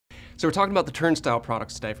So we're talking about the TurnStyle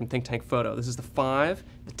products today from Think Tank Photo. This is the 5,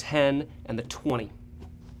 the 10, and the 20.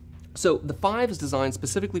 So the 5 is designed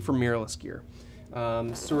specifically for mirrorless gear,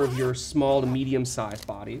 sort of your small to medium-sized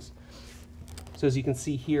bodies. So as you can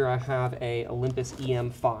see here, I have a Olympus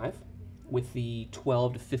EM5 with the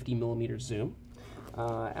 12 to 50 millimeter zoom.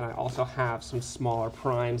 And I also have some smaller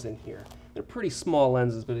primes in here. They're pretty small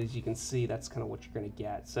lenses, but as you can see, that's kind of what you're going to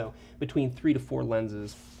get. So between 3 to 4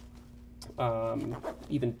 lenses,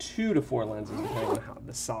 even 2 to 4 lenses, depending on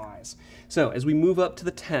the size. So as we move up to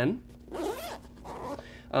the 10,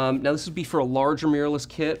 now this would be for a larger mirrorless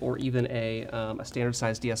kit or even a standard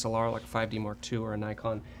size DSLR like a 5D Mark II or a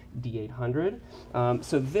Nikon D800.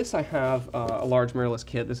 So this I have a large mirrorless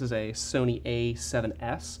kit. This is a Sony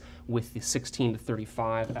A7S with the 16 to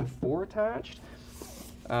 35 f4 attached.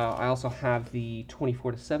 I also have the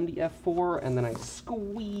 24 to 70 f4, and then I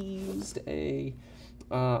squeezed a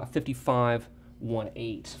 55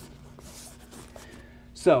 1.8.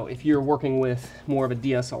 So if you're working with more of a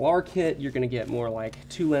DSLR kit, you're going to get more like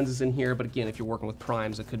 2 lenses in here, but again, if you're working with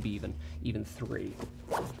primes, it could be even 3.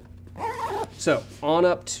 So on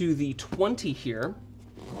up to the 20 here.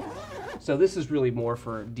 So this is really more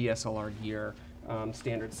for DSLR gear,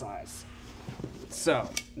 standard size. So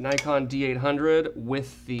Nikon D800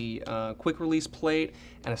 with the quick release plate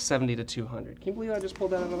and a 70 to 200. Can you believe I just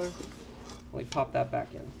pulled that out of there? Let me pop that back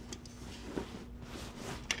in.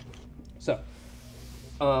 So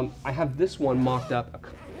I have this one mocked up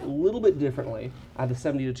a little bit differently. I have the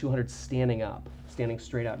 70 to 200 standing up, standing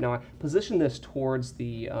straight up. Now I position this towards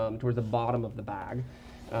the bottom of the bag,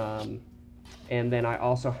 and then I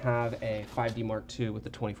also have a 5D Mark II with the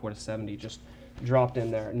 24 to 70 just dropped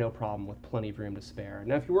in there, no problem, with plenty of room to spare.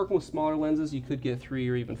 Now if you're working with smaller lenses, you could get 3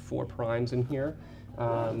 or even 4 primes in here.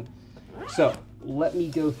 So let me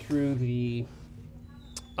go through the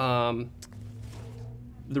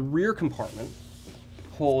rear compartment.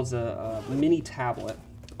 Holds a mini tablet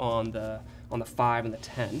on the 5 and the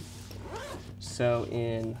 10. So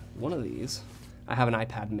in one of these, I have an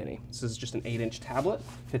iPad mini. This is just an 8-inch tablet,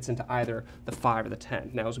 fits into either the 5 or the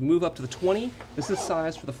 10. Now as we move up to the 20, this is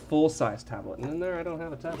sized for the full-size tablet. And in there I don't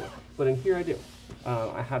have a tablet, but in here I do.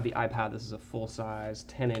 I have the iPad. This is a full-size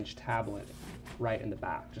 10-inch tablet right in the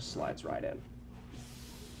back, just slides right in.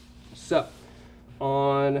 So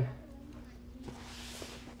on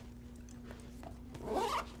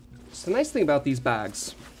So the nice thing about these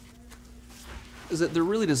bags is that they're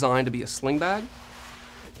really designed to be a sling bag.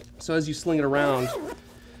 So as you sling it around,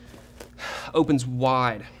 opens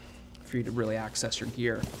wide for you to really access your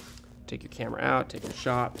gear. Take your camera out, take your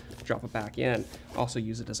shot, drop it back in. Also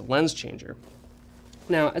use it as a lens changer.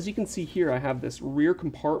 Now, as you can see here, I have this rear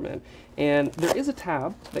compartment, and there is a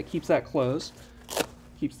tab that keeps that closed,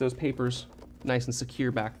 keeps those papers nice and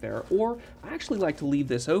secure back there. Or I actually like to leave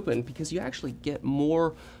this open because you actually get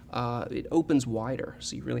more, it opens wider,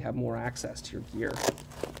 so you really have more access to your gear.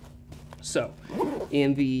 So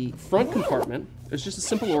in the front compartment, there's just a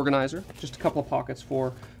simple organizer, just a couple of pockets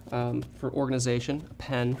for organization, a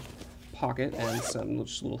pen pocket, and some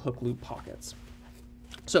just little hook loop pockets.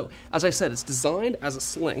 So as I said, it's designed as a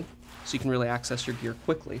sling, so you can really access your gear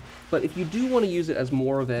quickly. But if you do want to use it as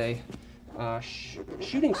more of a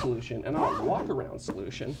shooting solution and not a walk-around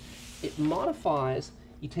solution, it modifies.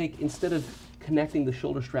 You take, instead of connecting the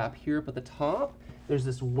shoulder strap here up at the top, there's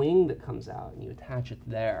this wing that comes out, and you attach it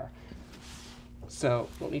there. So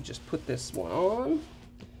let me just put this one on,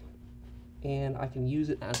 and I can use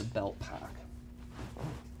it as a belt pack.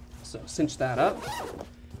 So cinch that up,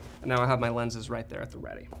 and now I have my lenses right there at the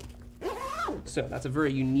ready. So that's a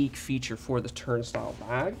very unique feature for the TurnStyle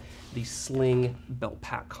bag, the Sling belt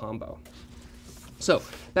pack combo. So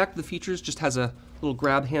back to the features, just has a little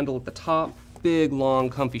grab handle at the top, big,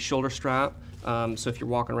 long, comfy shoulder strap. So if you're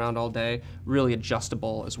walking around all day, really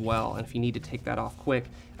adjustable as well. And if you need to take that off quick,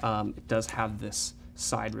 it does have this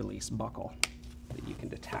side release buckle that you can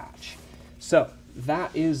detach. So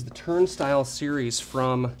that is the TurnStyle series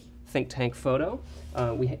from Think Tank Photo.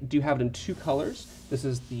 We do have it in 2 colors. This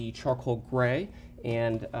is the charcoal gray,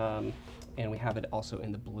 and we have it also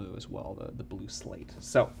in the blue as well, the blue slate.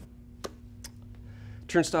 So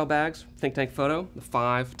TurnStyle bags, Think Tank Photo, the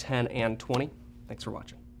 5, 10, and 20. Thanks for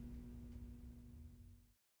watching.